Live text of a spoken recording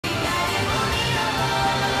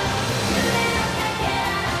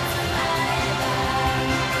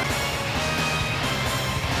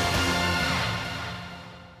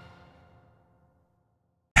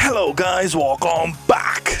guys, welcome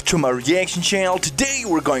back to my reaction channel. Today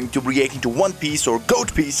we're going to be reacting to One Piece or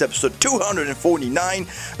Goat Piece episode 249.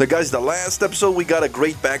 The last episode we got a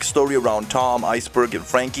great backstory around Tom, Iceberg and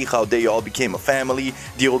Frankie, how they all became a family.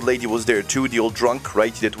 The old lady was there too, the old drunk,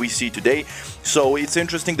 right, that we see today. So it's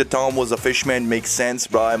interesting that Tom was a fishman, makes sense,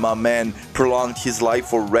 but my man prolonged his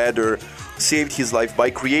life, or rather saved his life by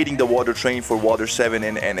creating the water train for Water 7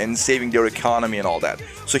 and saving their economy and all that.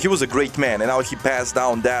 So he was a great man, and now he passed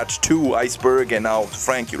down that to Iceberg and now to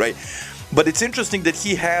Frankie, right? But it's interesting that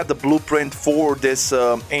he had the blueprint for this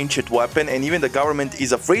ancient weapon, and even the government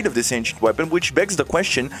is afraid of this ancient weapon, which begs the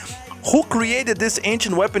question, who created this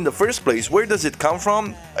ancient weapon in the first place? Where does it come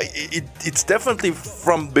from? It's definitely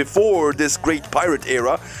from before this great pirate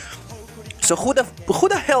era. So who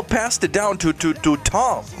the hell passed it down to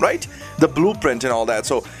Tom, right? The blueprint and all that.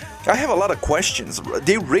 So I have a lot of questions.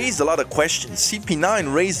 They raised a lot of questions.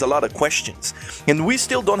 CP9 raised a lot of questions, and we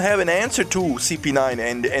still don't have an answer to CP9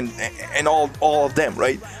 and all of them,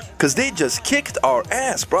 right? Because they just kicked our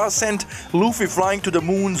ass, bro. Sent Luffy flying to the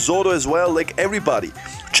moon, Zoro as well, like everybody.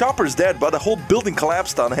 Chopper's dead, but the whole building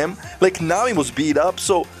collapsed on him. Like Nami was beat up.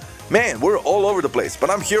 So man, we're all over the place, but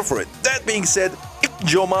I'm here for it. That being said,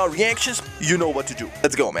 Joma reactions, you know what to do.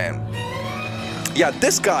 Let's go, man. Yeah,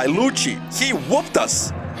 this guy, Lucci, he whooped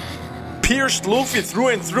us. Pierced Luffy through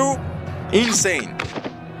and through. Insane.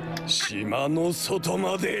 He really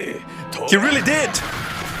did.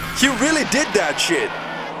 He really did that shit.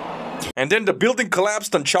 And then the building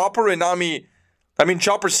collapsed on Chopper and Nami. I mean,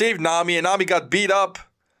 Chopper saved Nami and Nami got beat up.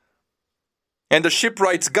 And the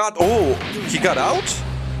shipwrights got... Oh, he got out?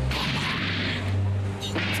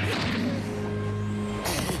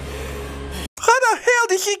 How the hell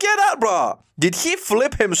did he get out, bruh? Did he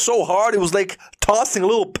flip him so hard it was like tossing a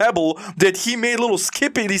little pebble that he made little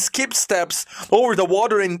skip steps over the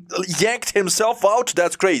water and yanked himself out?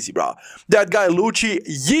 That's crazy, bruh. That guy Lucci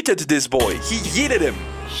yeeted this boy. He yeeted him.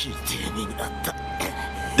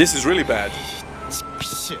 This is really bad.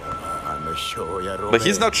 But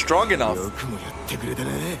he's not strong enough.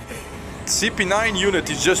 CP9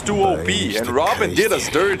 unit is just too OP, and Robin did us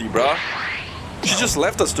dirty, bruh. She just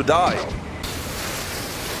left us to die.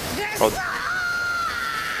 Oh.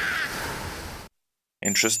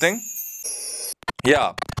 Interesting.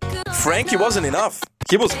 Yeah, Frankie wasn't enough.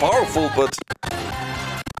 He was powerful, but...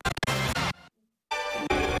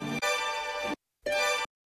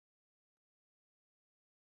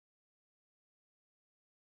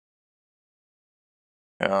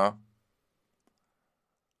 Yeah.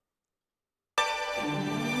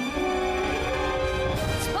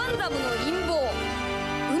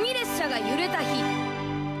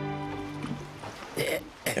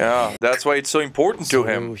 Yeah, that's why it's so important to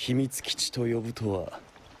him. Well, he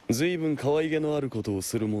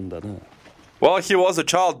was a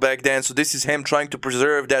child back then, so this is him trying to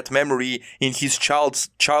preserve that memory in his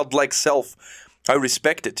childlike self. I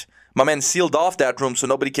respect it. My man sealed off that room so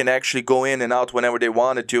nobody can actually go in and out whenever they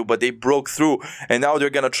wanted to, but they broke through, and now they're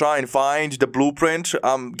gonna try and find the blueprint.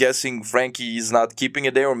 I'm guessing Frankie is not keeping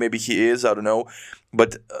it there, or maybe he is, I don't know.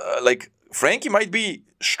 But, like, Frankie might be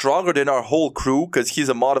stronger than our whole crew because he's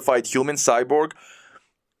a modified human cyborg,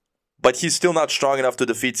 but he's still not strong enough to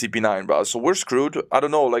defeat CP9, bro. So we're screwed. I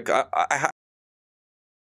don't know, like, they're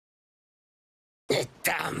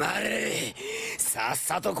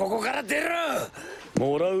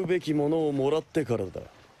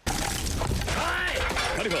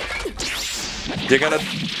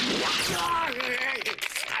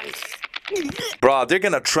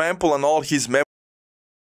gonna trample on all his memories.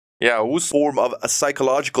 Yeah, whose form of a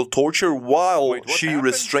psychological torture while she happened?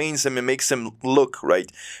 Restrains him and makes him look, right?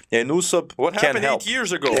 And Usopp what can't happened help. 8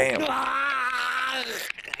 years ago? Damn.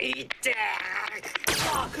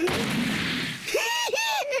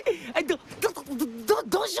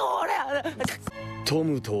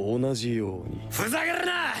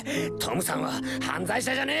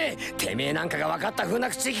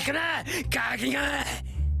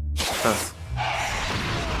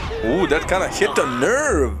 Ooh, that kind of hit the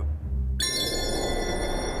nerve.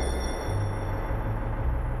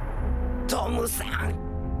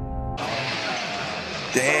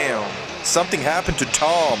 Damn, something happened to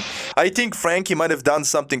Tom. I think Frankie might have done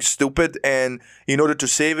something stupid, and in order to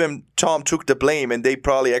save him, Tom took the blame, and they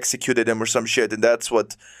probably executed him or some shit, and that's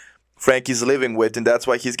what Frankie's living with, and that's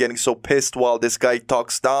why he's getting so pissed while this guy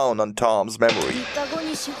talks down on Tom's memory.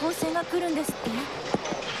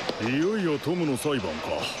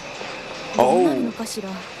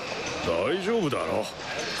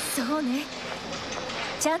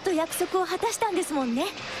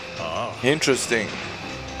 Oh. Interesting.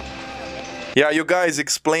 Yeah, you guys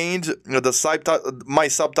explained, my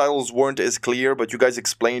subtitles weren't as clear, but you guys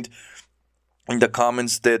explained in the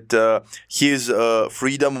comments that his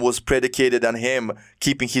freedom was predicated on him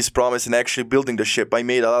keeping his promise and actually building the ship. I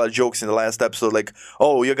made a lot of jokes in the last episode, like,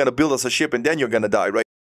 oh, you're gonna build us a ship and then you're gonna die, right?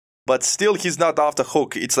 But still, he's not off the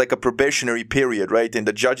hook. It's like a probationary period, right? And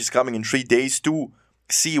the judge is coming in 3 days to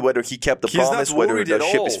see whether he kept the promise, whether the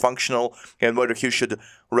ship is functional, and whether he should,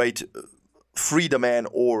 right, free the man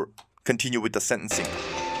or continue with the sentencing.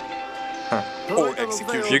 Or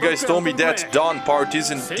execution. You guys told me that Dawn part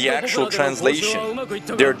isn't the actual translation.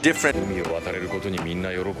 They're different.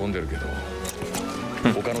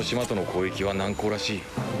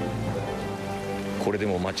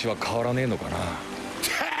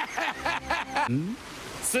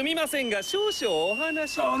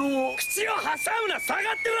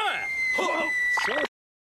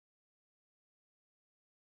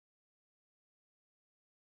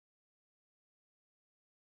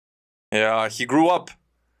 Yeah, he grew up.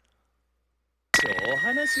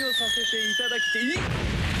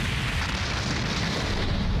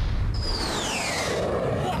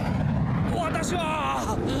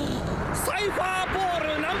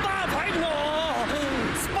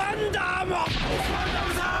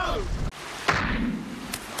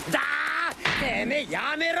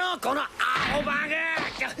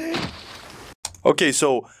 Okay,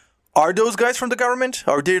 so are those guys from the government?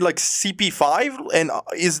 Are they like CP5? And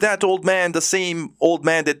is that old man the same old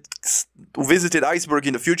man that visited Iceberg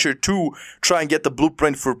in the future to try and get the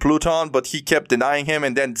blueprint for Pluton, but he kept denying him,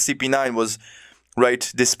 and then CP9 was,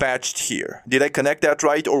 right, dispatched here? Did I connect that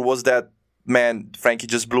right, or was that man, Frankie,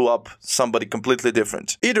 just blew up somebody completely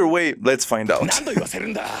different? Either way, let's find out.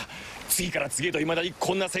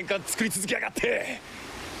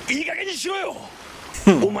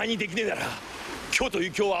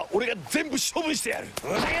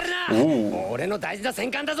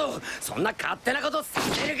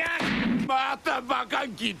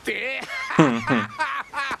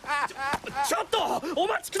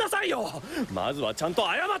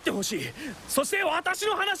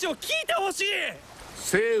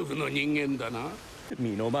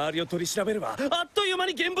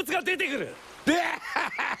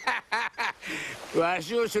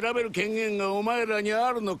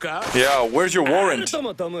 Yeah, where's your warrant?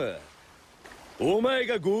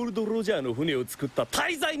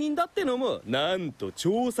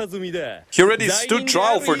 He already stood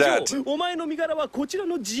trial for that.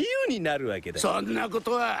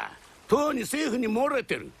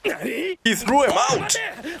 He threw him out.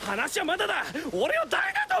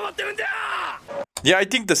 Yeah, I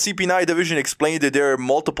think the CP9 division explained that there are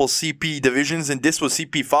multiple CP divisions, and this was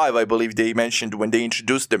CP5, I believe they mentioned when they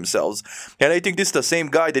introduced themselves. And I think this is the same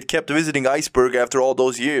guy that kept visiting Iceberg after all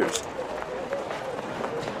those years.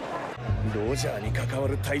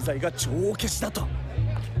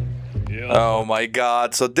 Oh my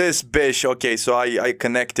god, so this bish, okay, so I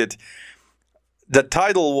connected. The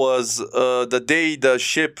title was The Day the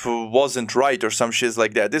Ship Wasn't Right or some shit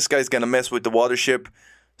like that. This guy's gonna mess with the water ship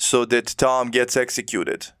so that Tom gets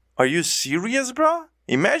executed. Are you serious, bruh?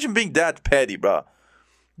 Imagine being that petty, bruh.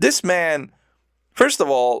 This man, first of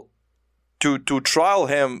all, to trial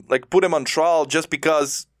him, like put him on trial just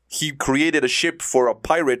because he created a ship for a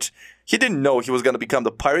pirate. He didn't know he was going to become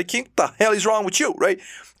the Pirate King. What the hell is wrong with you, right?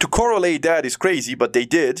 To correlate that is crazy, but they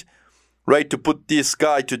did, right? To put this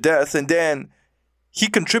guy to death, and then he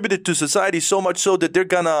contributed to society so much so that they're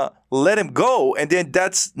gonna let him go, and then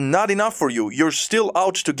that's not enough for you. You're still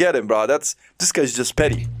out to get him, bro. This guy's just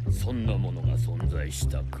petty.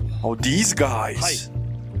 Oh, these guys.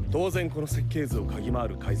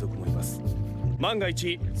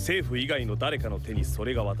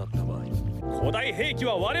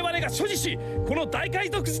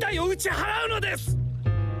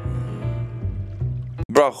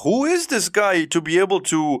 Bro, who is this guy to be able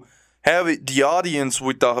to have the audience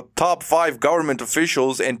with the top 5 government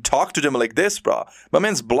officials and talk to them like this, bro? My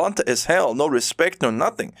man's blunt as hell, no respect, no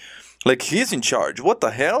nothing. Like, he's in charge. What the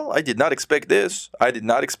hell? I did not expect this. I did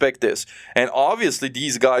not expect this. And obviously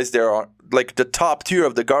these guys, they are like the top tier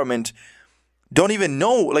of the government, don't even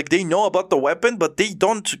know, like they know about the weapon, but they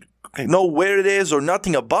don't know where it is or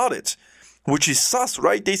nothing about it. Which is sus,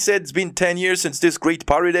 right? They said it's been 10 years since this great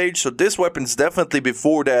pirate age, so this weapon's definitely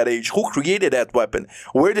before that age. Who created that weapon?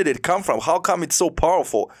 Where did it come from? How come it's so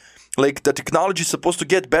powerful? Like, the technology is supposed to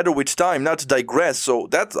get better with time, not to digress, so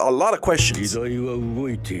that's a lot of questions.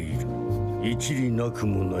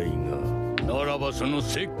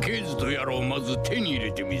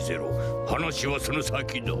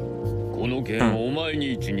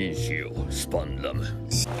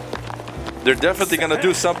 They're definitely gonna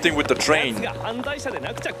do something with the train.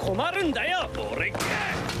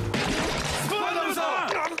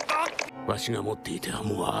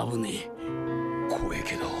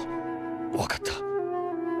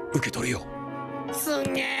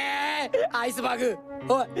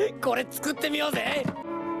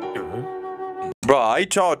 Bro, I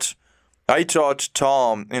thought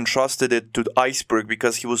Tom entrusted it to Iceberg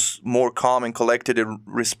because he was more calm and collected and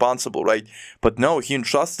responsible, right? But no, he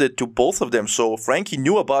entrusted it to both of them, so Frankie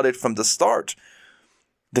knew about it from the start.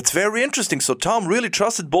 That's very interesting. So Tom really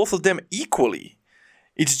trusted both of them equally.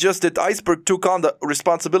 It's just that Iceberg took on the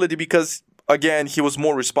responsibility because, again, he was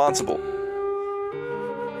more responsible.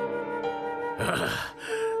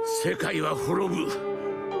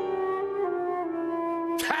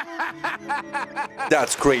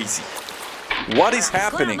 That's crazy. What is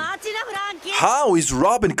happening? How is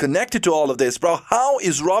Robin connected to all of this, bro? How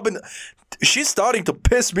is Robin... She's starting to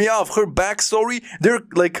piss me off. Her backstory, they're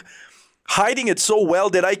like hiding it so well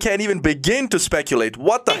that I can't even begin to speculate.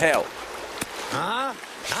 What the hell?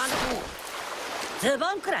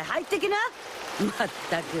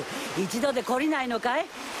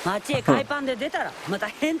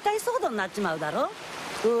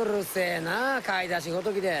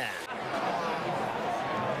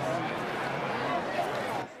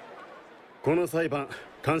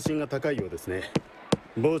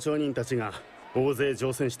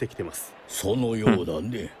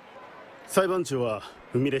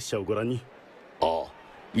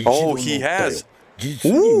 Oh, he has.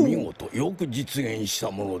 Ooh.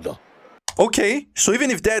 Okay, so even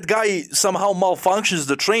if that guy somehow malfunctions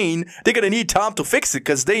the train, they're gonna need Tom to fix it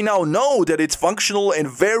because they now know that it's functional and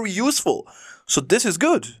very useful. So this is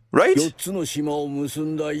good, right?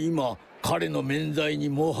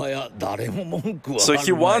 So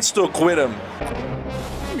he wants to acquit him.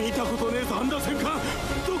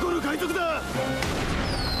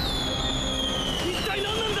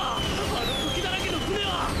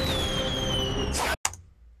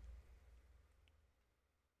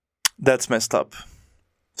 That's messed up.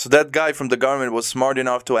 So that guy from the government was smart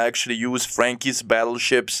enough to actually use Frankie's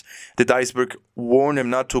battleships that Iceberg warned him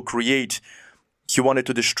not to create. He wanted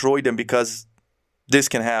to destroy them because this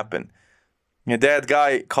can happen. And that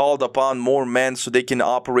guy called upon more men so they can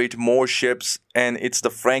operate more ships, and it's the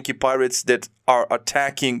Frankie pirates that are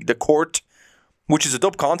attacking the court, which is a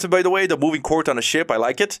dope concept, by the way, the moving court on a ship. I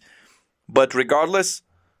like it. But regardless...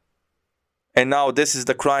 And now this is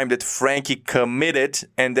the crime that Frankie committed,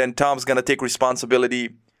 and then Tom's gonna take responsibility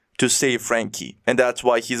to save Frankie. And that's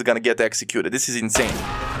why he's gonna get executed. This is insane.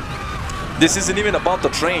 This isn't even about the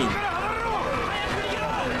train.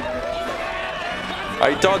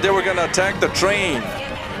 I thought they were gonna attack the train.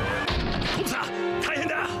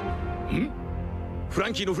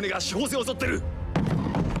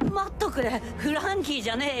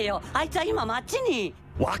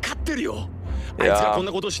 Yeah.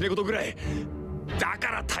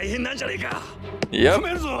 Yep.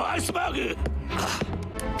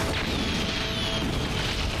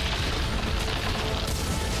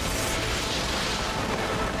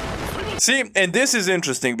 See, and this is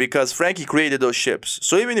interesting because Frankie created those ships.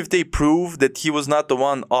 So even if they prove that he was not the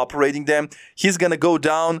one operating them, he's gonna go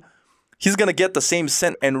down, he's gonna get the same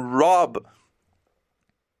scent and rob.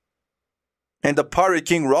 And the Pirate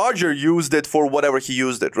King Roger used it for whatever he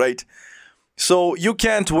used it, right? So you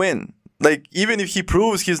can't win. Like, even if he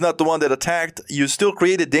proves he's not the one that attacked, you still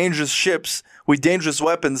created dangerous ships with dangerous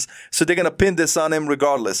weapons, so they're gonna pin this on him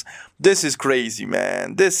regardless. This is crazy,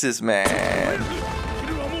 man. This is, man.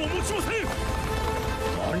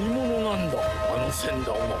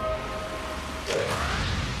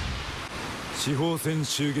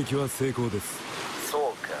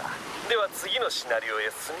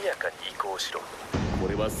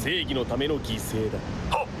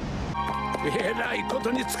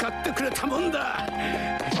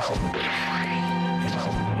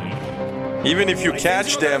 Even if you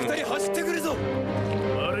catch them,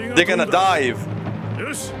 they're gonna dive.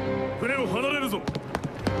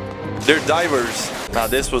 They're divers. Now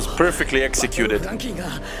this was perfectly executed.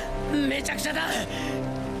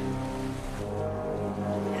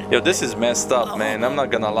 Yo, this is messed up, man. I'm not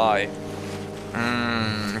gonna lie.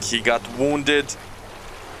 He got wounded.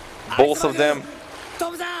 Both of them.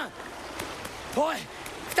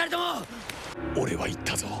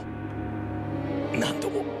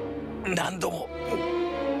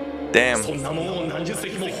 Damn.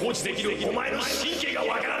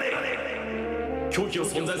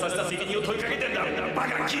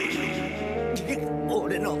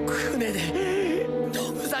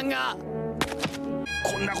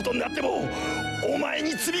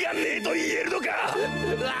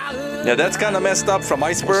 Yeah, that's kind of messed up from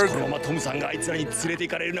Iceberg.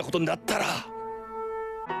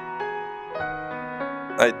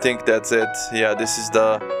 I think that's it. Yeah, this is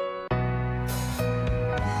the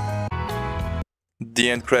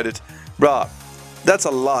end credit. Bruh, that's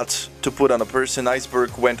a lot to put on a person.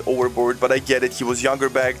 Iceberg went overboard, but I get it. He was younger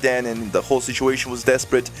back then and the whole situation was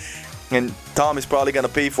desperate. And Tom is probably gonna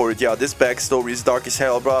pay for it. Yeah, this backstory is dark as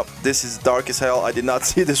hell, bro. This is dark as hell. I did not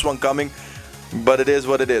see this one coming, but it is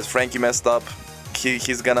what it is. Frankie messed up.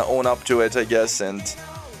 He's gonna own up to it, I guess. And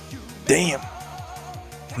damn,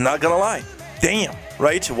 I'm not gonna lie, damn,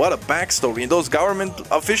 right? What a backstory. And those government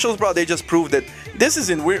officials, bro, they just proved that this is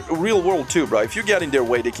in real world too, bro. If you get in their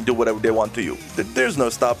way, they can do whatever they want to you. There's no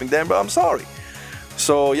stopping them, bro. I'm sorry.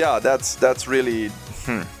 So yeah, that's really.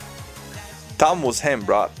 Tom was him,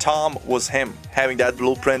 bro. Tom was him. Having that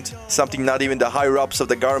blueprint, something not even the higher-ups of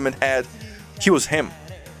the government had. He was him.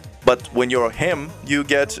 But when you're him, you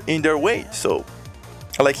get in their way. So,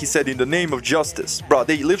 like he said, in the name of justice. Bro,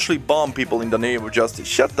 they literally bomb people in the name of justice.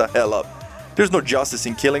 Shut the hell up. There's no justice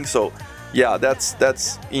in killing, so yeah,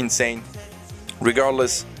 that's insane.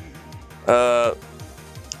 Regardless, a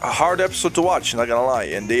hard episode to watch, not gonna lie.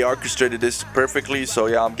 And they orchestrated this perfectly, so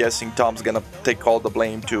yeah, I'm guessing Tom's gonna take all the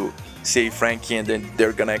blame to save Frankie, and then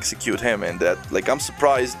they're gonna execute him. And that, like, I'm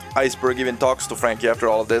surprised Iceberg even talks to Frankie after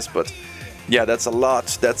all of this, but yeah, that's a lot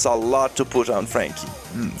to put on Frankie.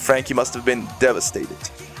 Frankie must have been devastated.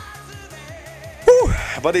 Whew.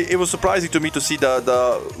 But it was surprising to me to see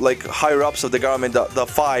the like higher-ups of the government, the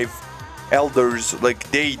 5 elders, like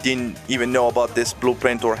they didn't even know about this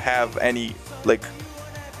blueprint or have any like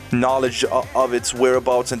knowledge of its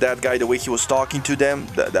whereabouts. And that guy, the way he was talking to them,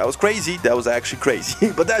 that was crazy. That was actually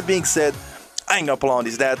crazy. But that being said, I ain't gonna prolong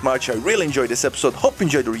this that much. I really enjoyed this episode. Hope you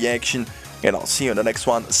enjoyed the reaction, and I'll see you in the next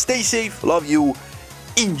one. Stay safe, love you,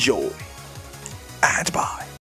 enjoy, and bye.